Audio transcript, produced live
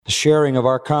the sharing of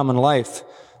our common life,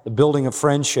 the building of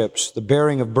friendships, the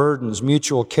bearing of burdens,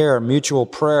 mutual care, mutual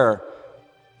prayer.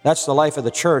 That's the life of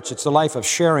the church. It's the life of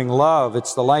sharing love.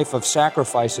 It's the life of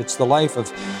sacrifice. It's the life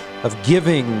of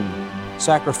giving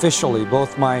sacrificially,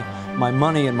 both my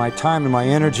money and my time and my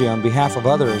energy on behalf of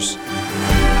others.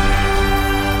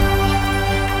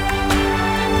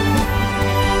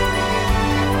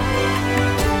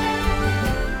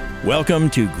 Welcome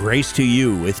to Grace to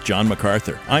You with John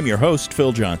MacArthur. I'm your host,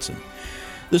 Phil Johnson.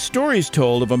 The story is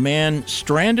told of a man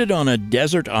stranded on a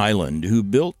desert island who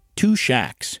built 2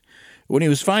 shacks. When he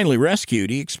was finally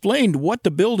rescued, he explained what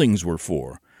the buildings were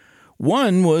for.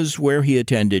 One was where he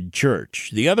attended church.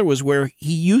 The other was where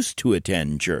he used to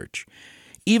attend church.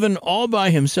 Even all by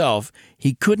himself,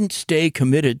 he couldn't stay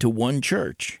committed to one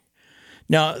church.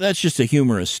 Now, that's just a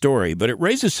humorous story, but it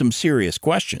raises some serious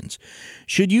questions.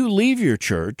 Should you leave your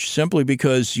church simply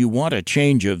because you want a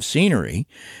change of scenery?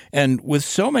 And with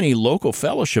so many local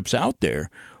fellowships out there,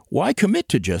 why commit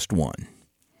to just one?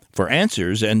 For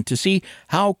answers and to see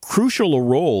how crucial a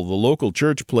role the local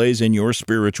church plays in your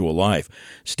spiritual life,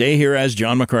 stay here as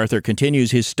John MacArthur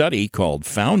continues his study called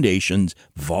Foundations,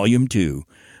 Volume 2,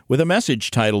 with a message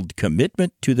titled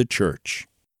Commitment to the Church.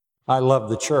 I love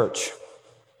the church.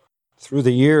 Through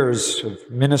the years of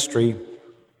ministry,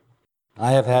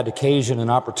 I have had occasion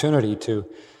and opportunity to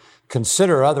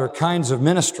consider other kinds of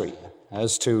ministry,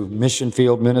 as to mission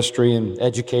field ministry and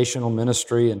educational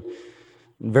ministry and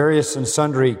various and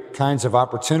sundry kinds of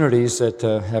opportunities that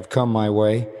have come my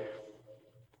way.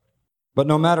 But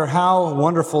no matter how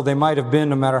wonderful they might have been,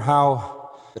 no matter how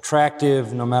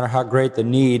attractive, no matter how great the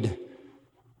need,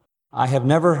 I have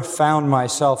never found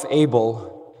myself able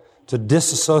to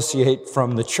disassociate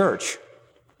from the church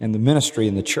and the ministry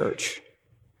in the church.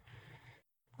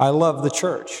 I love the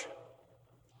church.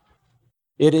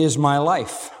 It is my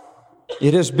life.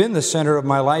 It has been the center of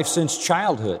my life since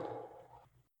childhood.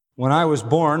 When I was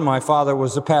born, my father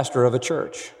was the pastor of a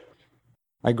church.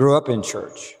 I grew up in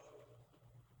church.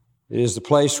 It is the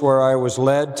place where I was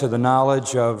led to the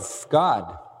knowledge of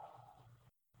God,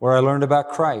 where I learned about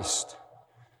Christ,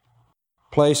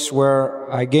 place where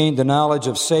I gained the knowledge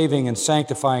of saving and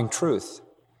sanctifying truth.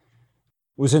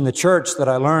 It was in the church that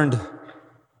I learned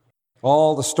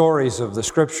all the stories of the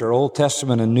Scripture, Old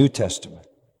Testament and New Testament.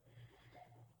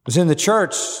 It was in the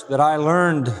church that I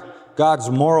learned God's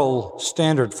moral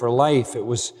standard for life. It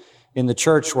was in the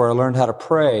church where I learned how to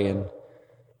pray, and it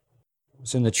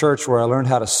was in the church where I learned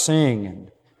how to sing,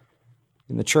 and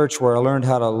in the church where I learned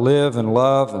how to live and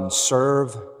love and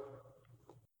serve.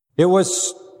 It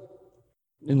was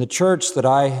in the church that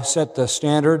I set the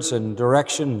standards and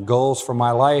direction and goals for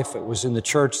my life. It was in the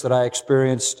church that I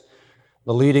experienced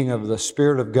the leading of the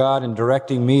Spirit of God in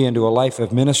directing me into a life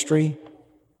of ministry.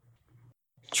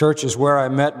 Church is where I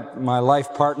met my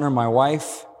life partner, my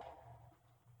wife.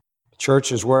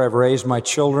 Church is where I've raised my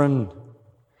children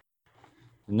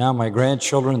and now my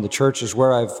grandchildren. The church is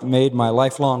where I've made my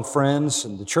lifelong friends,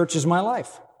 and the church is my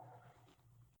life.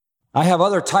 I have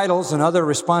other titles and other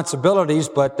responsibilities,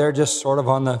 but they're just sort of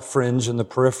on the fringe and the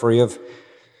periphery of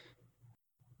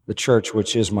the church,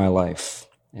 which is my life.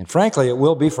 And frankly, it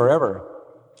will be forever.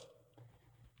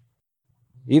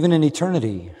 Even in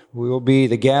eternity, we will be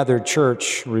the gathered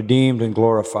church, redeemed and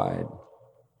glorified.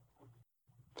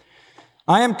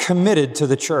 I am committed to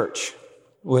the church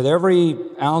with every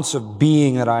ounce of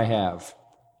being that I have.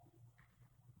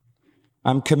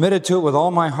 I'm committed to it with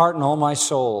all my heart and all my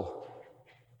soul.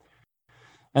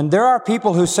 And there are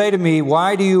people who say to me,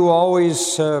 why do you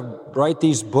always write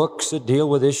these books that deal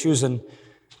with issues, and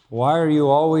why are you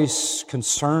always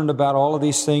concerned about all of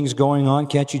these things going on?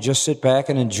 Can't you just sit back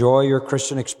and enjoy your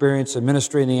Christian experience and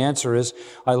ministry? And the answer is,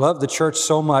 I love the church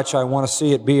so much, I want to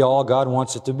see it be all God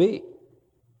wants it to be.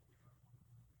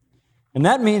 And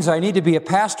that means I need to be a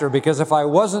pastor, because if I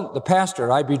wasn't the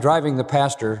pastor, I'd be driving the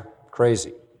pastor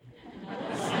crazy.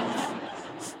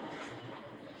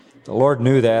 The Lord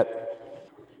knew that.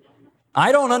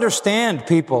 I don't understand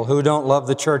people who don't love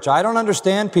the church. I don't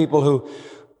understand people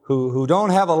who don't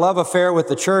have a love affair with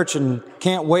the church and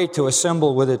can't wait to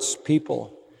assemble with its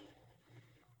people.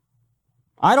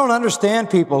 I don't understand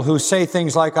people who say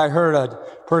things like I heard a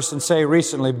person say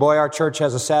recently, boy, our church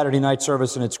has a Saturday night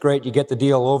service and it's great. You get the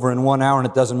deal over in 1 hour and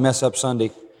it doesn't mess up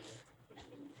Sunday.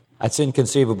 That's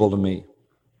inconceivable to me.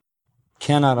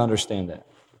 Cannot understand that.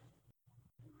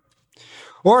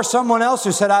 Or someone else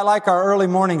who said, I like our early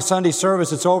morning Sunday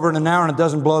service. It's over in an hour and it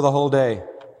doesn't blow the whole day.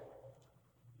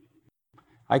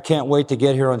 I can't wait to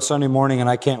get here on Sunday morning, and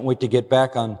I can't wait to get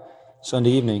back on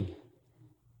Sunday evening.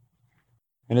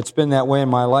 And it's been that way in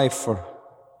my life for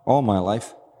all my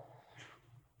life.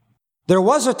 There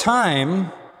was a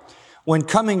time when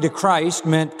coming to Christ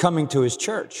meant coming to His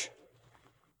church.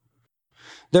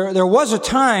 There was a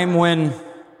time when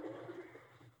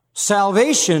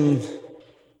salvation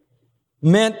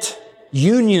meant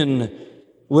union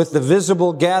with the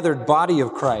visible gathered body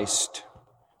of Christ.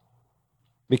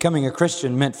 Becoming a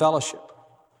Christian meant fellowship.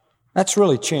 That's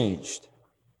really changed.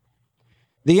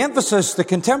 The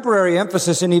contemporary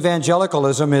emphasis in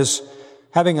evangelicalism is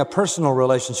having a personal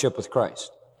relationship with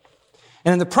Christ.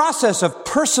 And in the process of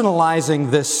personalizing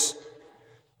this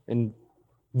and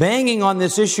banging on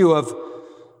this issue of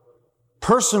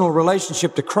personal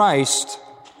relationship to Christ,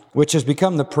 which has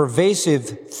become the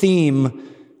pervasive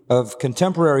theme of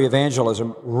contemporary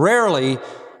evangelism, rarely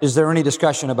is there any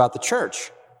discussion about the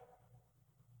church.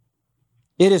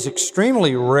 It is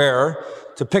extremely rare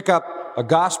to pick up a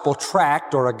gospel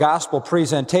tract or a gospel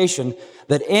presentation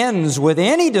that ends with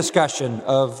any discussion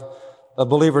of a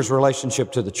believer's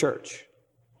relationship to the church.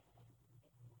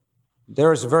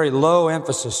 There is a very low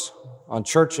emphasis on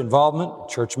church involvement,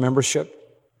 church membership,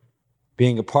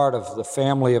 being a part of the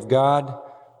family of God,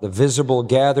 the visible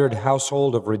gathered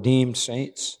household of redeemed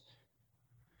saints.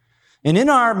 And in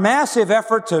our massive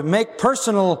effort to make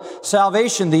personal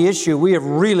salvation the issue, we have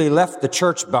really left the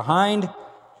church behind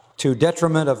to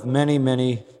detriment of many,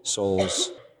 many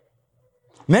souls.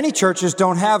 Many churches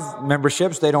don't have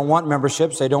memberships. They don't want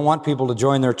memberships. They don't want people to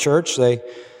join their church. They,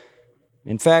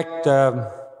 in fact,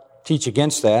 teach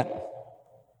against that.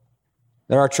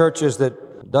 There are churches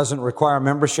that doesn't require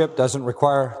membership, doesn't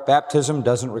require baptism,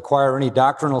 doesn't require any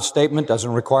doctrinal statement,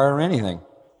 doesn't require anything,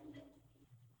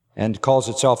 and calls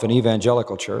itself an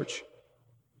evangelical church.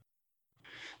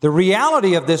 The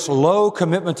reality of this low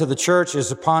commitment to the church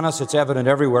is upon us. It's evident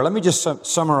everywhere. Let me just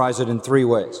summarize it in 3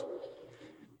 ways.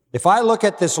 If I look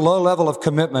at this low level of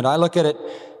commitment, I look at it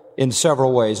in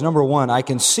several ways. Number one, I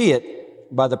can see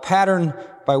it by the pattern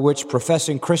by which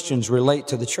professing Christians relate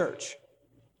to the church.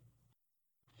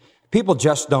 People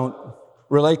just don't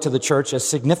relate to the church as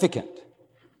significant.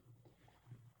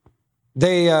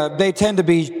 They tend to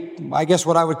be, I guess,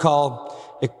 what I would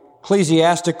call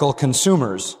ecclesiastical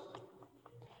consumers.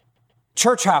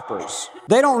 Church hoppers.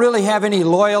 They don't really have any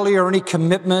loyalty or any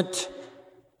commitment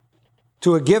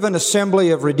to a given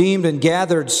assembly of redeemed and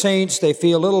gathered saints. They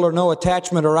feel little or no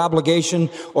attachment or obligation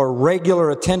or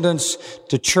regular attendance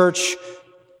to church.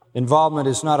 Involvement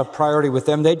is not a priority with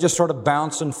them. They just sort of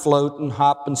bounce and float and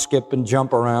hop and skip and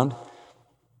jump around.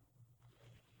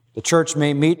 The church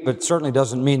may meet, but it certainly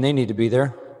doesn't mean they need to be there.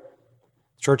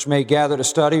 The church may gather to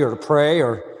study or to pray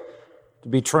or to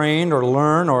be trained or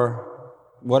learn or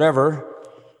whatever,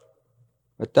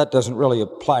 but that doesn't really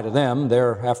apply to them.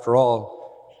 They're, after all,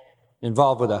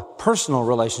 involved with a personal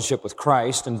relationship with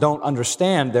Christ and don't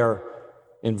understand their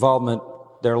involvement,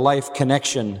 their life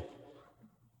connection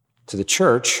to the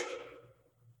church.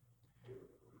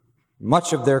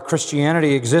 Much of their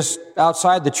Christianity exists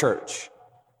outside the church.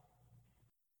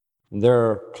 And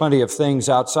there are plenty of things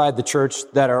outside the church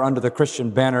that are under the Christian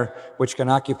banner which can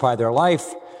occupy their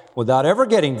life without ever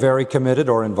getting very committed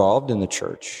or involved in the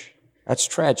church. That's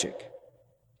tragic.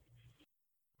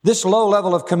 This low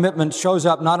level of commitment shows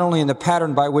up not only in the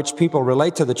pattern by which people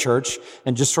relate to the church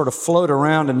and just sort of float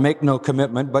around and make no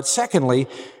commitment, but secondly,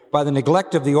 by the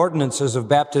neglect of the ordinances of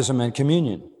baptism and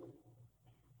communion.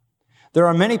 There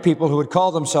are many people who would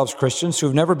call themselves Christians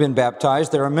who've never been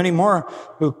baptized. There are many more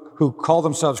who call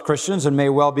themselves Christians and may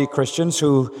well be Christians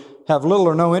who have little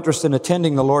or no interest in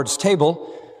attending the Lord's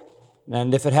table.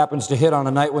 And if it happens to hit on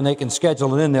a night when they can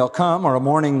schedule it in, they'll come, or a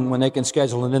morning when they can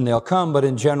schedule it in, they'll come. But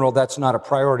in general, that's not a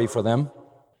priority for them.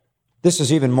 This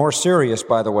is even more serious,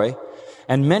 by the way.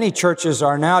 And many churches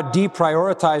are now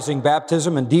deprioritizing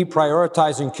baptism and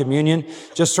deprioritizing communion,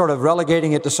 just sort of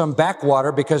relegating it to some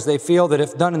backwater because they feel that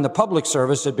if done in the public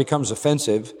service, it becomes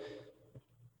offensive.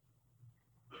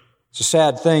 It's a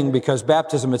sad thing because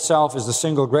baptism itself is the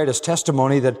single greatest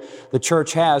testimony that the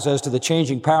church has as to the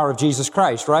changing power of Jesus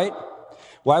Christ, right?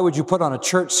 Why would you put on a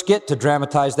church skit to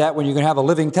dramatize that when you can have a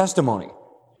living testimony?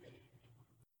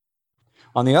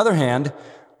 On the other hand,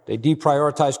 they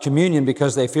deprioritize communion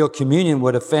because they feel communion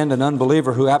would offend an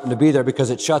unbeliever who happened to be there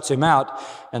because it shuts him out.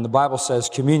 And the Bible says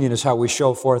communion is how we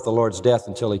show forth the Lord's death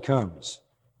until He comes.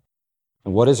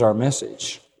 And what is our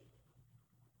message?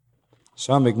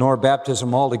 Some ignore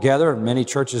baptism altogether, and many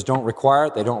churches don't require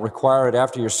it. They don't require it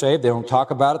after you're saved. They don't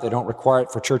talk about it. They don't require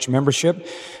it for church membership.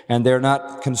 And they're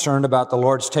not concerned about the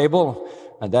Lord's table.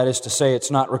 And that is to say,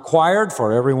 it's not required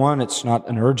for everyone. It's not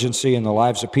an urgency in the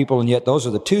lives of people. And yet those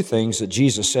are the two things that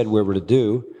Jesus said we were to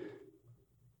do.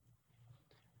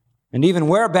 And even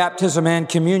where baptism and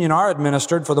communion are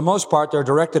administered, for the most part, they're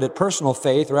directed at personal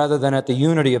faith rather than at the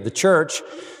unity of the church.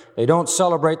 They don't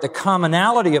celebrate the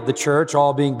commonality of the church,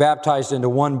 all being baptized into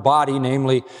one body,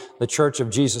 namely the Church of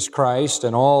Jesus Christ,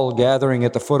 and all gathering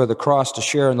at the foot of the cross to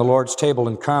share in the Lord's table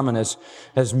in common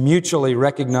as mutually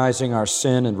recognizing our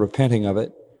sin and repenting of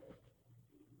it.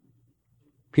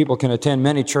 People can attend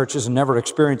many churches and never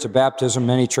experience a baptism,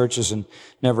 many churches and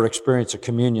never experience a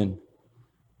communion.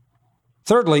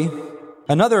 Thirdly,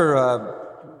 another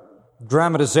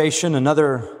dramatization,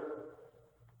 another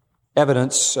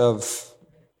evidence of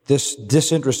this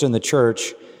disinterest in the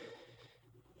church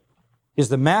is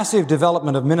the massive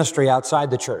development of ministry outside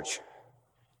the church.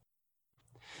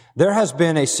 There has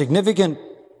been a significant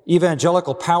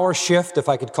evangelical power shift, if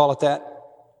I could call it that,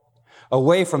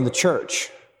 away from the church.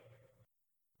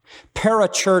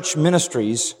 Parachurch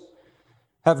ministries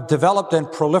have developed and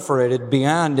proliferated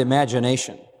beyond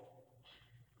imagination.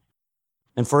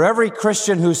 And for every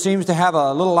Christian who seems to have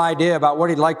a little idea about what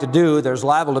he'd like to do, there's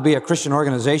liable to be a Christian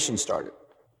organization started.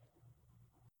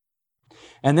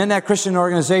 And then that Christian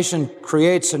organization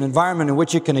creates an environment in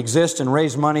which it can exist and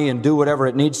raise money and do whatever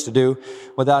it needs to do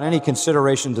without any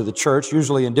consideration to the church,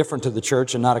 usually indifferent to the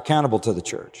church and not accountable to the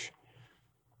church.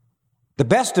 The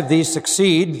best of these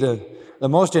succeed, the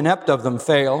most inept of them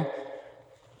fail.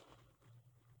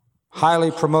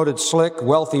 Highly promoted, slick,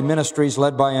 wealthy ministries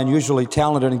led by unusually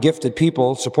talented and gifted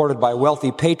people, supported by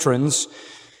wealthy patrons,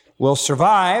 will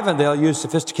survive, and they'll use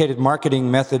sophisticated marketing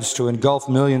methods to engulf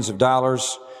millions of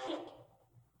dollars.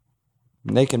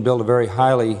 And they can build a very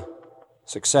highly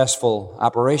successful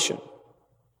operation.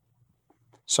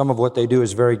 Some of what they do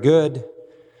is very good.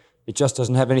 It just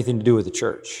doesn't have anything to do with the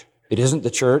church. It isn't the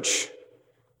church.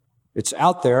 It's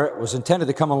out there. It was intended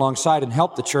to come alongside and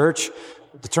help the church.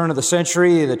 At the turn of the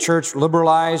century, the church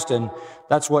liberalized, and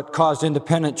that's what caused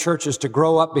independent churches to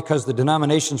grow up because the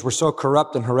denominations were so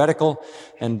corrupt and heretical.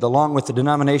 And along with the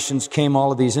denominations came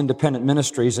all of these independent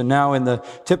ministries. And now in the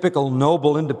typical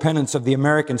noble independence of the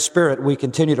American spirit, we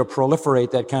continue to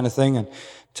proliferate that kind of thing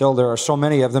until there are so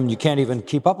many of them you can't even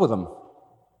keep up with them.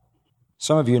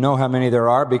 Some of you know how many there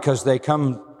are because they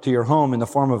come to your home in the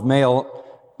form of mail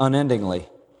unendingly.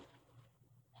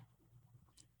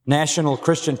 National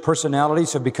Christian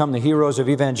personalities have become the heroes of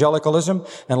evangelicalism,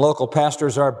 and local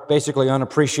pastors are basically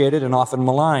unappreciated and often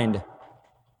maligned.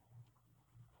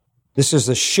 This is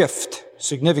a shift,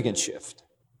 significant shift,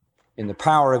 in the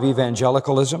power of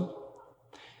evangelicalism.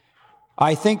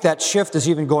 I think that shift is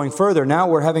even going further. Now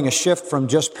we're having a shift from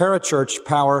just parachurch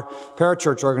power,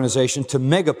 parachurch organization to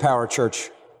mega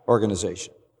parachurch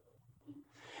organization.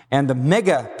 And the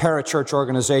mega parachurch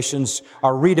organizations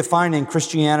are redefining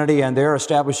Christianity, and they're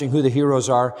establishing who the heroes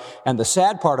are. And the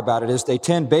sad part about it is they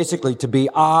tend basically to be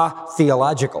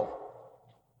theological,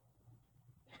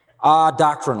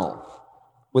 doctrinal,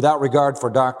 without regard for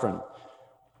doctrine,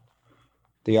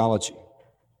 theology.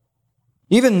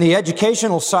 Even the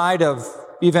educational side of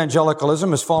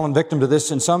evangelicalism has fallen victim to this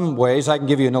in some ways. I can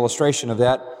give you an illustration of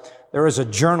that. There is a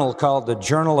journal called the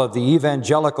Journal of the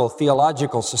Evangelical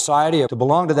Theological Society. To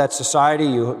belong to that society,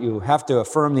 you have to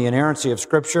affirm the inerrancy of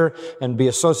Scripture and be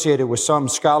associated with some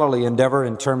scholarly endeavor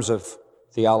in terms of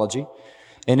theology.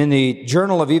 And in the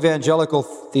Journal of Evangelical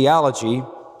Theology,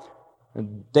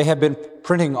 they have been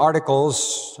printing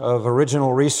articles of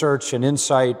original research and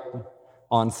insight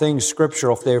on things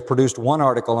scriptural. They have produced one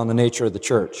article on the nature of the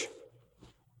church.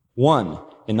 One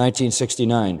in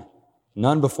 1969.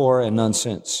 None before and none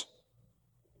since.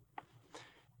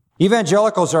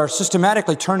 Evangelicals are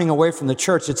systematically turning away from the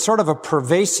church. It's sort of a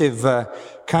pervasive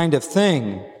kind of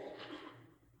thing.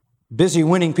 Busy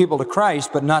winning people to Christ,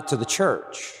 but not to the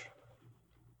church.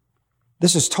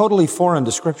 This is totally foreign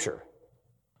to Scripture.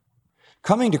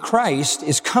 Coming to Christ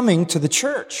is coming to the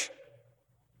church.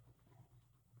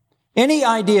 Any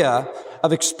idea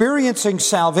of experiencing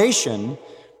salvation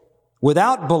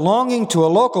without belonging to a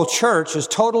local church is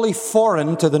totally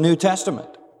foreign to the New Testament.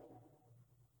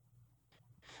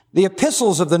 The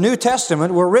epistles of the New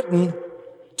Testament were written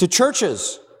to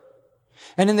churches.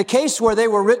 And in the case where they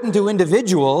were written to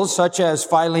individuals, such as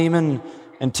Philemon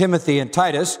and Timothy and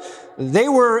Titus, they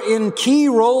were in key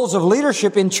roles of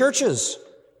leadership in churches.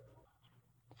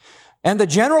 And the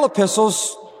general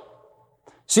epistles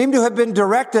seem to have been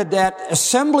directed at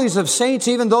assemblies of saints,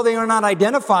 even though they are not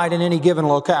identified in any given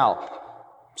locale.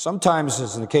 Sometimes,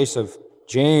 as in the case of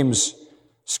James,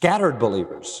 scattered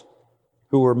believers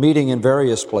who were meeting in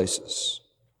various places.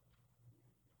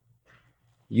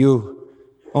 You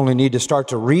only need to start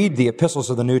to read the epistles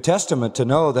of the New Testament to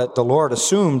know that the Lord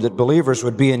assumed that believers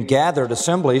would be in gathered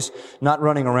assemblies, not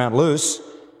running around loose.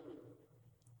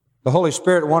 The Holy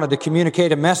Spirit wanted to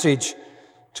communicate a message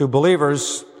to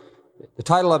believers The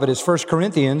title of it is 1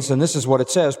 Corinthians, and this is what it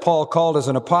says: Paul, called as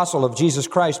an apostle of Jesus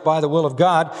Christ by the will of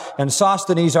God, and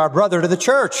Sosthenes, our brother, to the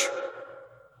church.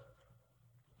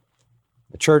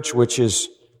 The church which is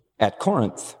at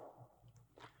Corinth.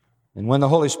 And when the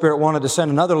Holy Spirit wanted to send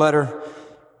another letter,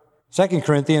 2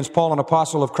 Corinthians, Paul, an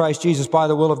apostle of Christ Jesus by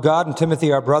the will of God, and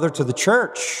Timothy, our brother, to the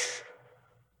church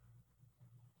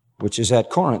which is at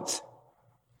Corinth.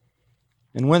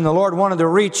 And when the Lord wanted to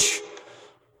reach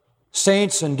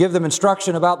saints and give them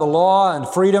instruction about the law and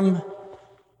freedom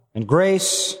and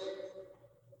grace,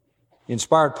 He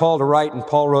inspired Paul to write, and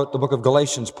Paul wrote the book of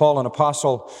Galatians, Paul, an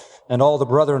apostle, and all the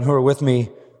brethren who are with me,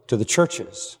 to the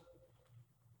churches.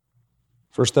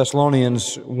 1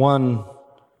 Thessalonians 1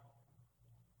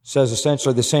 says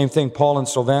essentially the same thing: Paul and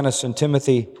Silvanus and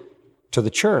Timothy to the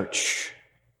church.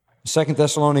 2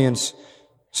 Thessalonians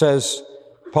says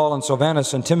Paul and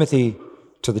Silvanus and Timothy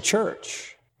to the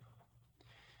church.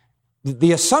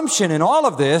 The assumption in all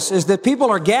of this is that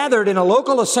people are gathered in a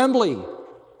local assembly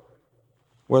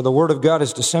where the Word of God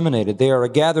is disseminated. They are a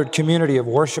gathered community of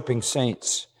worshiping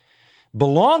saints,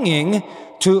 belonging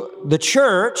to the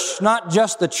church, not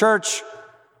just the church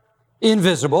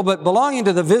invisible, but belonging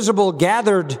to the visible,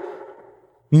 gathered,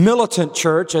 militant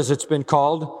church, as it's been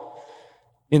called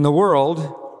in the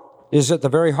world, is at the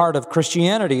very heart of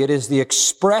Christianity. It is the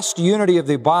expressed unity of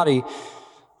the body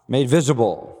made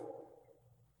visible.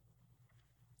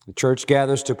 The church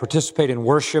gathers to participate in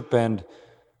worship and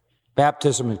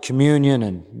baptism and communion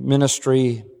and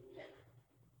ministry.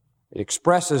 It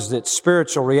expresses its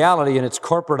spiritual reality in its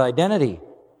corporate identity.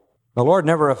 The Lord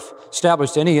never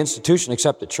established any institution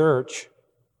except the church.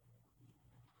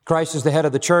 Christ is the head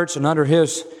of the church, and under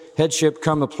His headship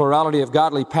come a plurality of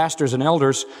godly pastors and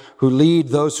elders who lead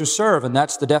those who serve, and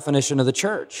that's the definition of the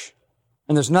church.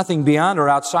 And there's nothing beyond or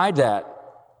outside that.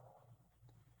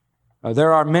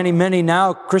 There are many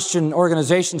now Christian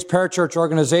organizations, parachurch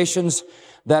organizations,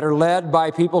 that are led by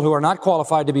people who are not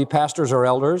qualified to be pastors or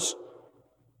elders,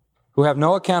 who have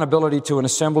no accountability to an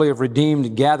assembly of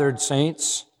redeemed, gathered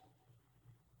saints,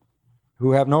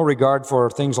 who have no regard for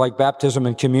things like baptism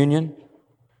and communion.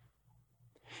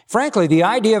 Frankly, the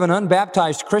idea of an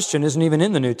unbaptized Christian isn't even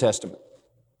in the New Testament.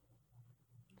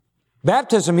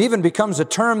 Baptism even becomes a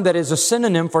term that is a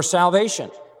synonym for salvation.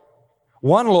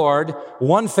 One Lord,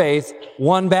 one faith,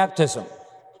 one baptism.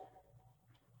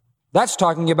 That's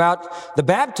talking about the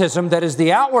baptism that is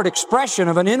the outward expression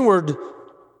of an inward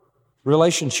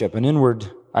relationship, an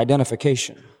inward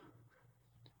identification.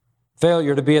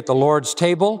 Failure to be at the Lord's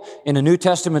table in a New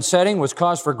Testament setting was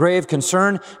cause for grave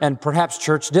concern and perhaps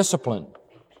church discipline.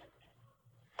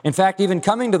 In fact, even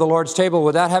coming to the Lord's table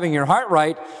without having your heart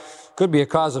right could be a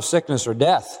cause of sickness or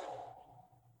death.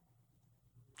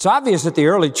 It's obvious that the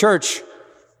early church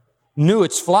knew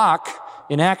its flock.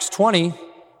 In Acts 20,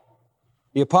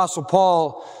 the Apostle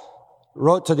Paul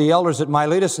wrote to the elders at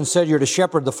Miletus and said, "You're to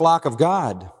shepherd the flock of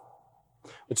God."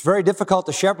 It's very difficult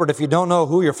to shepherd if you don't know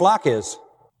who your flock is.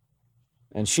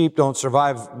 And sheep don't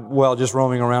survive well just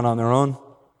roaming around on their own.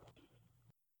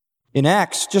 In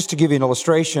Acts, just to give you an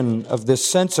illustration of this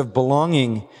sense of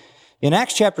belonging, in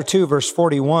Acts chapter 2, verse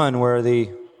 41, where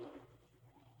the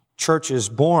church is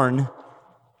born,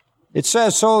 it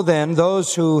says, "So then,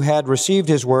 those who had received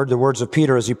His word," the words of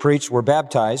Peter as he preached, "were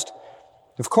baptized."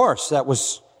 Of course, that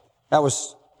was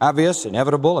obvious,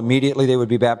 inevitable. Immediately they would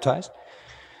be baptized.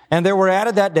 "And there were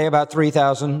added that day about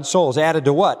 3,000 souls." Added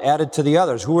to what? Added to the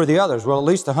others. Who were the others? Well, at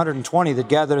least the 120 that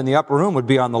gathered in the upper room would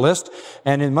be on the list.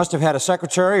 And it must have had a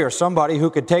secretary or somebody who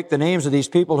could take the names of these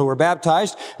people who were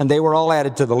baptized, and they were all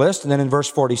added to the list. And then in verse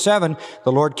 47,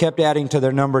 the Lord kept adding to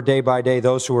their number day by day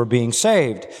those who were being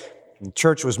saved. The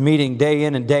church was meeting day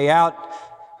in and day out,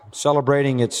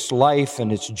 celebrating its life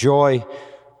and its joy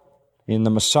in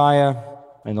the Messiah.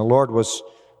 And the Lord was,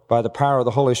 by the power of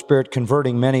the Holy Spirit,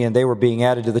 converting many, and they were being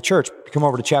added to the church. Come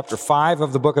over to chapter 5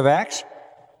 of the book of Acts.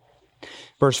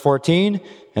 Verse 14,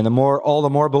 "And all the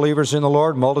more believers in the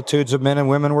Lord, multitudes of men and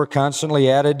women were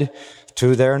constantly added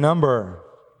to their number."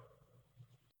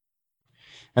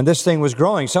 And this thing was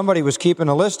growing. Somebody was keeping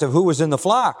a list of who was in the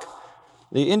flock.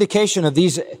 The indication of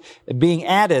these being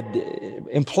added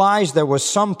implies there was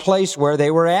some place where they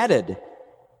were added.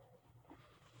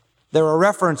 There are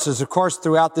references, of course,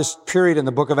 throughout this period in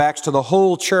the book of Acts to the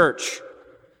whole church.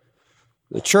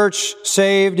 The church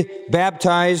saved,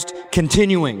 baptized,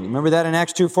 continuing. Remember that in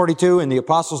Acts 2:42 in the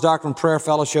Apostles' Doctrine, Prayer,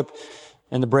 Fellowship,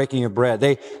 and the breaking of bread.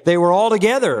 They were all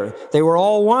together. They were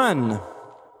all one.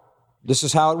 This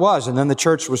is how it was. And then the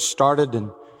church was started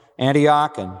in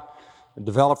Antioch and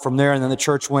developed from there. And then the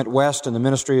church went west in the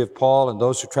ministry of Paul and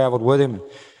those who traveled with him.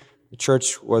 The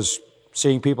church was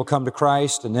seeing people come to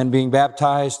Christ and then being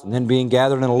baptized and then being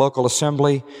gathered in a local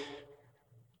assembly.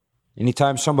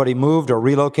 Anytime somebody moved or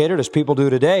relocated, as people do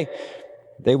today,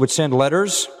 they would send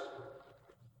letters.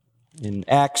 In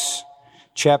Acts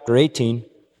chapter 18,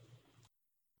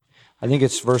 I think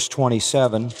it's verse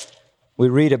 27, we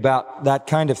read about that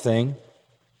kind of thing.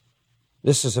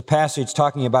 This is a passage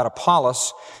talking about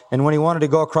Apollos, and when he wanted to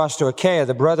go across to Achaia,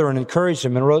 the brethren encouraged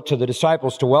him and wrote to the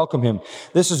disciples to welcome him.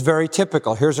 This is very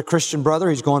typical. Here's a Christian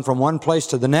brother. He's going from one place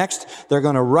to the next. They're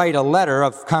going to write a letter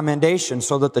of commendation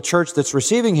so that the church that's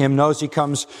receiving him knows he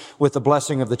comes with the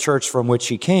blessing of the church from which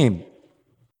he came.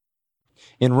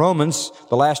 In Romans,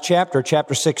 the last chapter,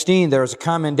 chapter 16, there is a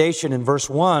commendation in verse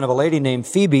 1 of a lady named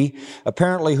Phoebe,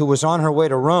 apparently who was on her way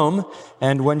to Rome.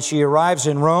 And when she arrives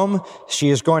in Rome,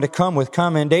 she is going to come with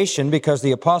commendation because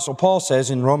the Apostle Paul says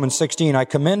in Romans 16, I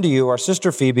commend to you our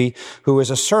sister Phoebe, who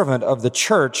is a servant of the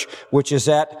church which is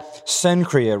at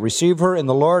Cenchrea. Receive her in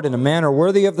the Lord in a manner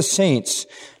worthy of the saints,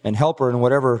 and help her in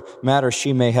whatever matter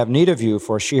she may have need of you,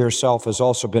 for she herself has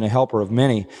also been a helper of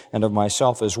many and of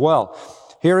myself as well.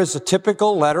 Here is a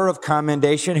typical letter of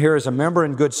commendation. Here is a member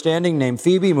in good standing named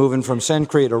Phoebe moving from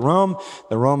Cenchrea to Rome.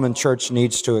 The Roman church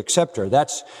needs to accept her.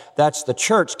 That's the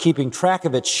church keeping track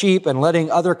of its sheep and letting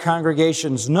other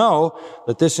congregations know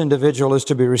that this individual is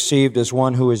to be received as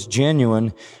one who is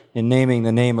genuine in naming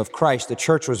the name of Christ. The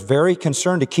church was very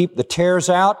concerned to keep the tares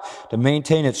out, to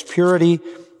maintain its purity,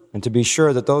 and to be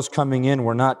sure that those coming in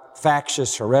were not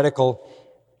factious, heretical,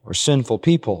 or sinful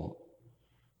people.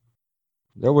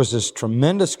 There was this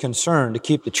tremendous concern to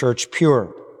keep the church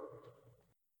pure.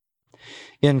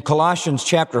 In Colossians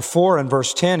chapter 4 and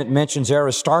verse 10, it mentions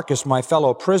Aristarchus, my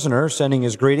fellow prisoner, sending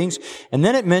his greetings. And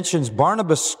then it mentions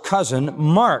Barnabas' cousin,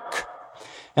 Mark.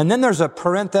 And then there's a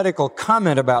parenthetical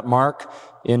comment about Mark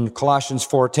in Colossians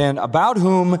 4:10, about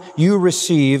whom you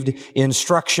received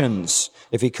instructions.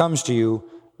 If he comes to you,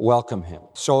 welcome him.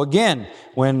 So again,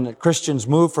 when Christians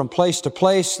moved from place to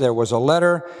place, there was a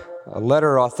letter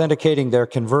authenticating their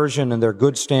conversion and their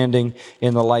good standing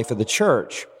in the life of the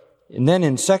church. And then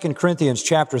in 2 Corinthians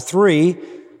chapter 3,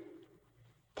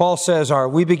 Paul says, are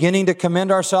we beginning to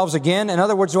commend ourselves again? In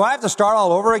other words, do I have to start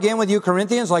all over again with you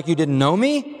Corinthians like you didn't know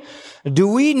me? Do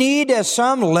we need as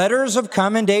some letters of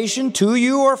commendation to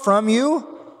you or from you?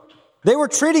 They were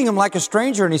treating him like a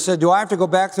stranger, and he said, do I have to go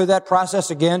back through that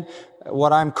process again?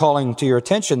 What I'm calling to your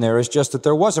attention there is just that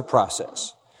there was a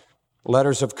process.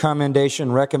 Letters of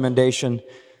commendation, recommendation,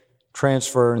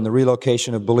 transfer, and the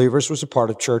relocation of believers was a part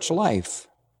of church life.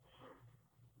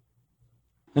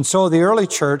 And so the early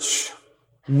church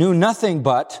knew nothing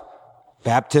but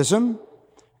baptism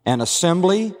and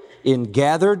assembly in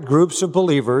gathered groups of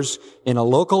believers in a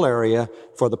local area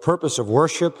for the purpose of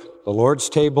worship, the Lord's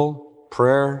table,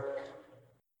 prayer,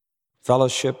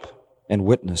 fellowship, and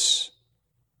witness.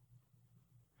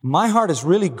 My heart is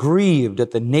really grieved at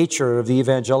the nature of the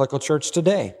evangelical church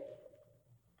today.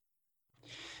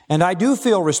 And I do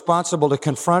feel responsible to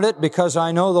confront it because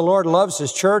I know the Lord loves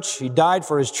His church. He died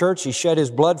for His church. He shed His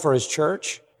blood for His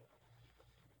church.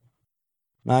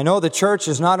 And I know the church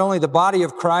is not only the body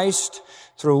of Christ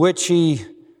through which He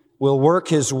will work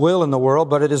His will in the world,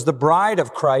 but it is the bride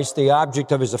of Christ, the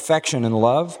object of His affection and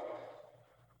love.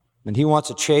 And He wants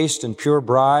a chaste and pure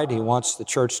bride. He wants the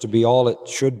church to be all it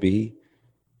should be.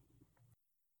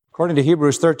 According to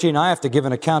Hebrews 13, I have to give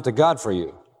an account to God for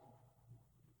you.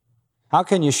 How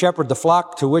can you shepherd the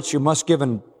flock to which you must give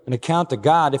an account to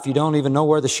God if you don't even know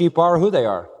where the sheep are or who they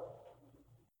are?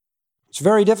 It's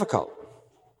very difficult.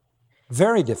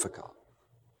 Very difficult.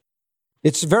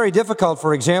 It's very difficult,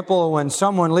 for example, when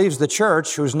someone leaves the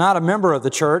church who's not a member of the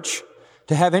church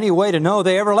to have any way to know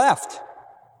they ever left,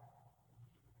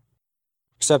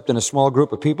 except in a small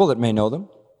group of people that may know them.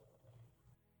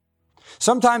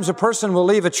 Sometimes a person will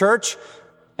leave a church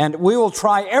and we will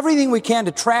try everything we can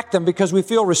to track them because we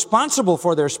feel responsible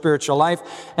for their spiritual life.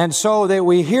 And so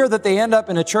we hear that they end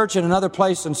up in a church in another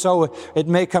place. And so it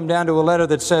may come down to a letter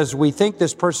that says, we think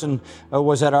this person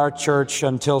was at our church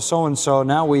until so-and-so.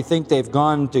 Now we think they've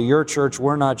gone to your church.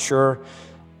 We're not sure.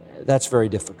 That's very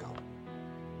difficult.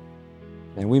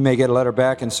 And we may get a letter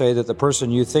back and say that the person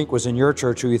you think was in your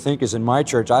church, who you think is in my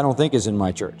church, I don't think is in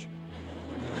my church.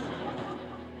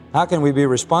 How can we be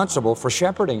responsible for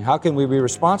shepherding? How can we be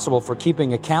responsible for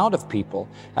keeping account of people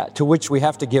to which we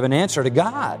have to give an answer to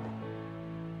God?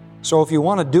 So if you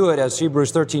want to do it, as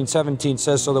Hebrews 13:17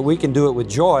 says, so that we can do it with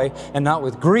joy and not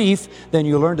with grief, then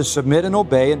you learn to submit and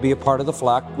obey and be a part of the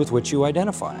flock with which you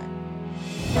identify.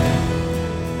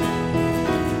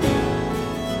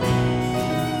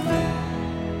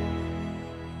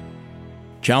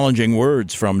 Challenging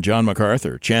words from John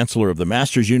MacArthur, Chancellor of the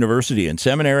Masters University and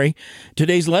Seminary.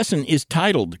 Today's lesson is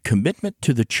titled Commitment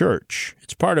to the Church.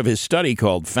 It's part of his study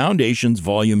called Foundations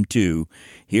Volume 2,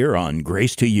 here on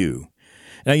Grace to You.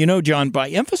 Now, you know, John, by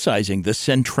emphasizing the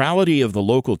centrality of the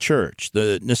local church,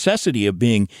 the necessity of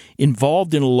being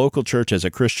involved in a local church as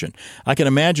a Christian, I can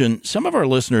imagine some of our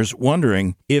listeners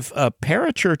wondering if a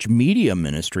parachurch media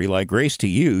ministry like Grace to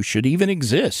You should even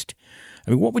exist. I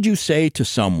mean, what would you say to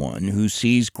someone who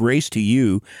sees Grace to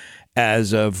You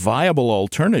as a viable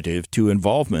alternative to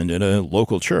involvement in a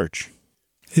local church?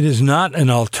 It is not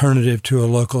an alternative to a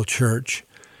local church.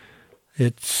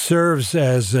 It serves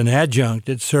as an adjunct.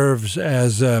 It serves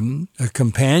as a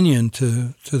companion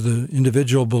to the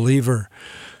individual believer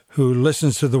who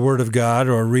listens to the Word of God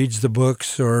or reads the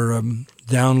books or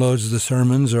downloads the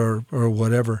sermons or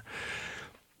whatever.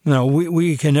 No,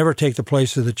 we can never take the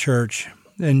place of the church.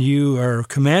 And you are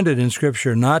commanded in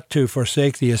Scripture not to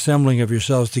forsake the assembling of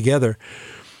yourselves together,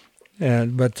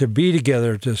 but to be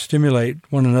together, to stimulate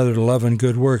one another to love and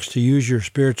good works, to use your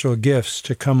spiritual gifts,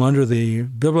 to come under the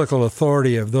biblical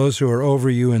authority of those who are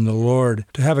over you in the Lord,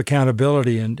 to have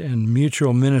accountability and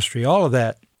mutual ministry, all of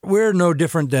that. We're no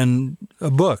different than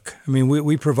a book. I mean,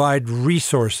 we provide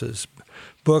resources,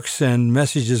 books and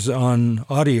messages on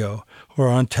audio or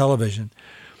on television.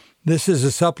 This is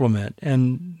a supplement,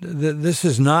 and this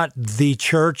is not the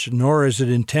church, nor is it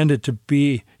intended to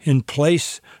be in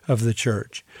place of the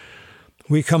church.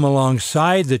 We come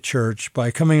alongside the church by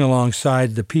coming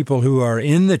alongside the people who are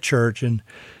in the church and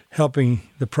helping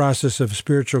the process of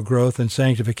spiritual growth and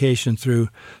sanctification through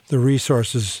the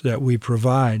resources that we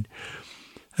provide.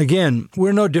 Again,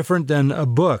 we're no different than a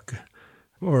book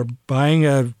or buying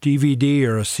a DVD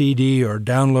or a CD or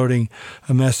downloading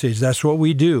a message. That's what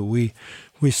we do. We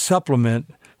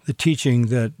supplement the teaching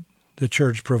that the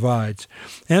church provides.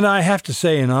 And I have to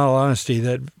say, in all honesty,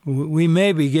 that we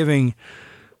may be giving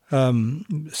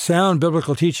sound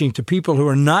biblical teaching to people who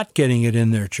are not getting it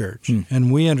in their church.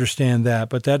 And we understand that,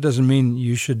 but that doesn't mean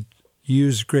you should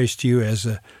use Grace to You as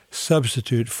a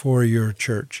substitute for your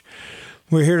church.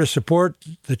 We're here to support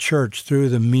the church through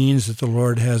the means that the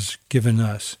Lord has given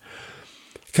us.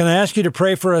 Can I ask you to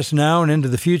pray for us now and into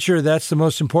the future? That's the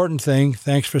most important thing.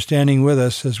 Thanks for standing with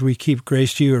us as we keep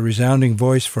Grace to You a resounding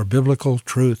voice for biblical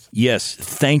truth. Yes,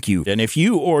 thank you. And if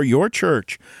you or your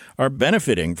church are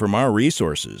benefiting from our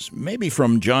resources, maybe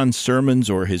from John's sermons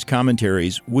or his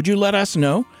commentaries, would you let us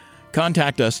know?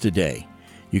 Contact us today.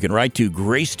 You can write to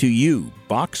Grace to You,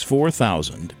 Box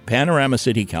 4000, Panorama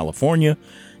City, California,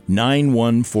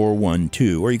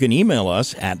 91412, or you can email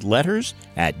us at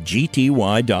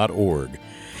letters@gty.org.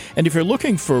 And if you're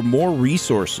looking for more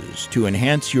resources to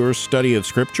enhance your study of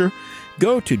Scripture,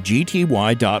 go to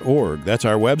gty.org. That's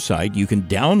our website. You can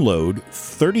download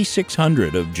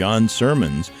 3,600 of John's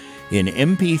sermons in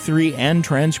MP3 and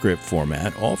transcript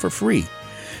format, all for free.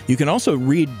 You can also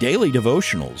read daily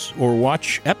devotionals or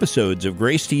watch episodes of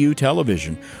Grace to You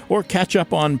television or catch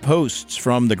up on posts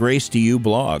from the Grace to You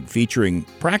blog featuring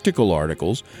practical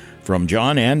articles from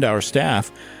John and our staff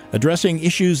addressing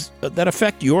issues that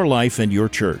affect your life and your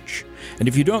church. And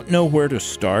if you don't know where to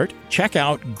start, check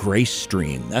out Grace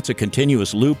Stream. That's a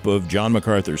continuous loop of John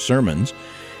MacArthur's sermons.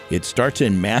 It starts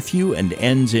in Matthew and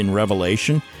ends in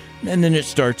Revelation, and then it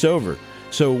starts over.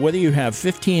 So whether you have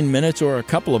 15 minutes or a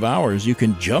couple of hours, you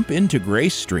can jump into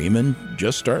Grace Stream and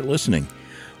just start listening.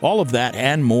 All of that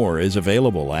and more is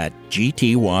available at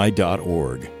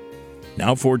gty.org.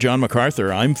 Now for John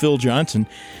MacArthur, I'm Phil Johnson.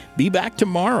 Be back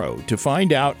tomorrow to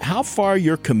find out how far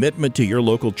your commitment to your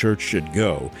local church should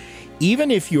go,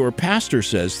 even if your pastor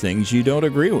says things you don't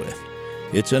agree with.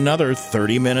 It's another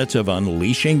 30 minutes of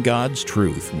unleashing God's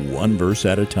truth, one verse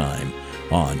at a time,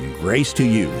 on Grace to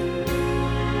You.